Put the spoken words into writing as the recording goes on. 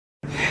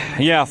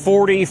Yeah,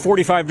 40,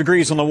 45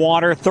 degrees on the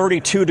water,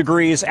 32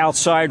 degrees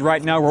outside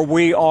right now where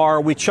we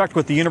are. We checked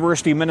with the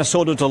University of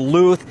Minnesota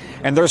Duluth,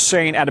 and they're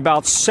saying at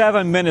about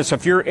 7 minutes,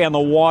 if you're in the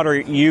water,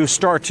 you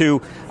start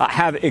to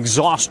have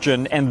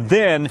exhaustion. And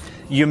then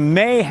you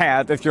may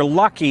have, if you're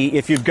lucky,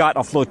 if you've got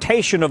a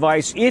flotation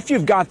device, if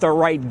you've got the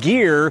right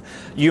gear,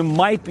 you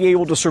might be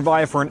able to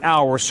survive for an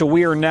hour. So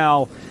we are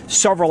now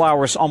several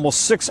hours,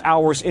 almost 6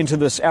 hours into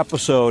this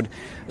episode.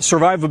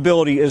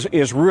 Survivability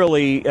is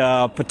really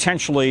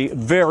potentially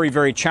very,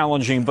 very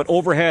challenging. But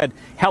overhead,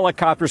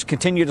 helicopters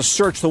continue to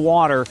search the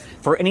water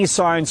for any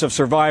signs of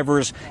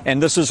survivors.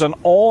 And this is an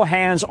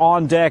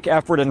all-hands-on-deck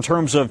effort in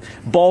terms of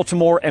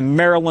Baltimore and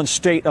Maryland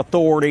state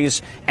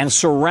authorities and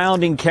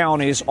surrounding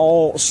counties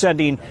all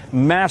sending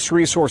mass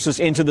resources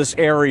into this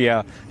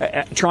area,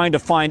 trying to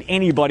find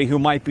anybody who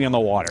might be in the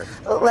water.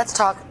 Let's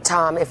talk,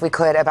 Tom, if we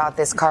could, about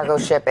this cargo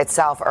ship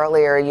itself.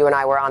 Earlier, you and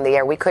I were on the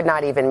air. We could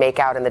not even make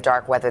out in the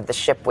dark whether the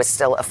ship was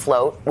still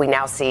afloat. We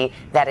now see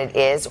that it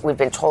is. We've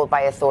been told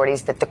by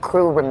authorities that the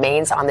crew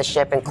remains on the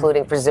ship,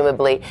 including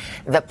presumably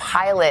the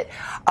pilot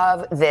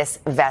of this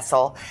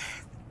vessel.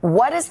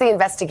 What is the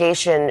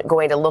investigation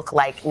going to look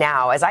like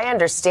now? As I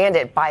understand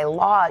it, by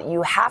law,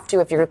 you have to,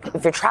 if you're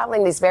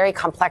traveling these very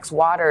complex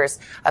waters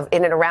of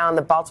in and around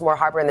the Baltimore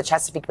Harbor and the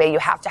Chesapeake Bay, you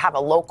have to have a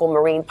local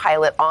marine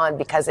pilot on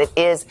because it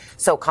is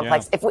so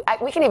complex. Yeah.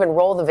 If we can even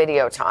roll the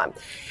video, Tom.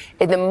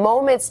 In the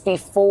moments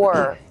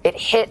before it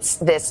hits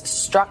this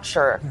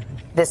structure,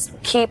 this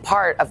key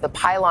part of the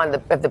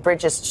pylon of the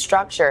bridge's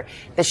structure,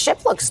 the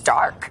ship looks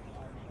dark.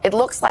 It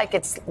looks like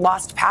it's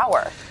lost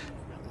power.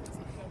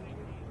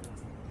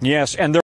 Yes, and